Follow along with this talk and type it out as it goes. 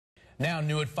Now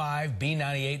new at 5,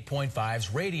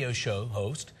 B98.5's radio show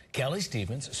host Kelly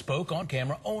Stevens spoke on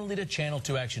camera only to Channel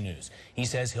 2 Action News. He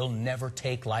says he'll never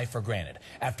take life for granted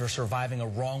after surviving a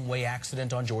wrong-way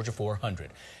accident on Georgia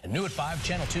 400. And new at 5,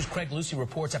 Channel 2's Craig Lucy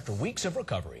reports after weeks of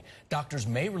recovery, doctors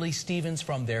may release Stevens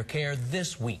from their care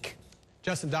this week.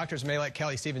 Justin, doctors may let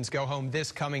Kelly Stevens go home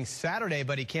this coming Saturday,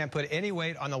 but he can't put any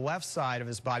weight on the left side of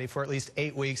his body for at least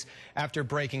 8 weeks after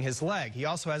breaking his leg. He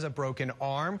also has a broken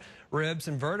arm, ribs,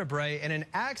 and vertebrae in an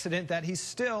accident that he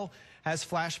still has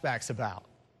flashbacks about.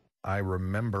 I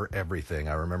remember everything.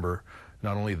 I remember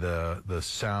not only the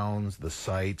sounds, the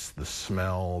sights, the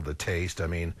smell, the taste. I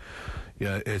mean,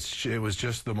 yeah, it was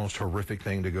just the most horrific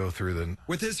thing to go through.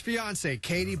 With his fiancée,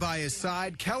 Katie, by his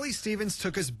side, Kelly Stevens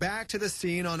took us back to the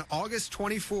scene on August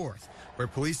 24th, where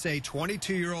police say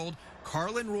 22-year-old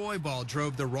Carlin Roybal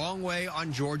drove the wrong way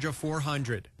on Georgia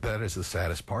 400. That is the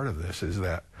saddest part of this, is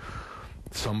that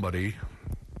somebody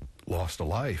lost a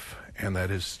life, and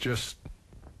that is just,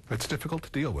 it's difficult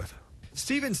to deal with.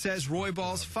 Stevens says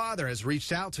Roybal's father has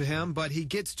reached out to him, but he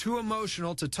gets too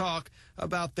emotional to talk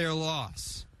about their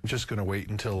loss. I'm just going to wait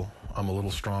until I'm a little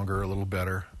stronger, a little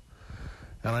better.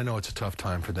 And I know it's a tough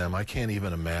time for them. I can't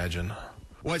even imagine.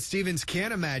 What Stevens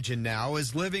can't imagine now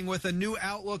is living with a new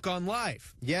outlook on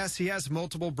life. Yes, he has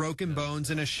multiple broken bones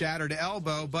and a shattered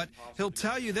elbow, but he'll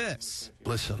tell you this.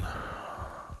 Listen,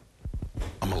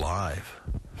 I'm alive,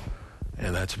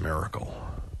 and that's a miracle.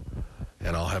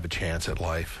 And I'll have a chance at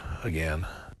life again.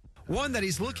 One that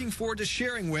he's looking forward to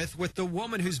sharing with the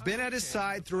woman who's been at his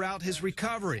side throughout his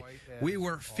recovery. We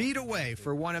were feet away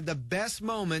for one of the best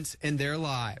moments in their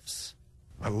lives.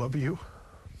 I love you,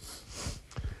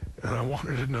 and I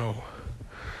wanted to know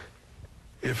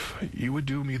if you would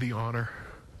do me the honor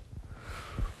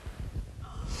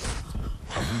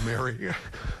of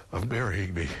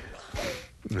marrying me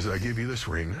as I give you this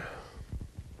ring.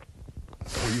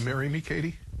 Will you marry me,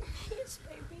 Katie? Yes,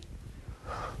 baby.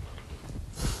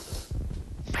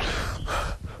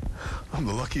 I'm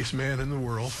the luckiest man in the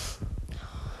world.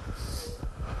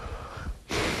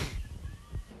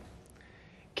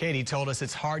 Katie told us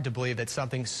it's hard to believe that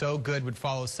something so good would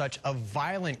follow such a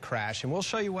violent crash, and we'll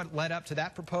show you what led up to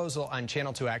that proposal on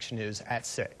Channel 2 Action News at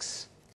 6.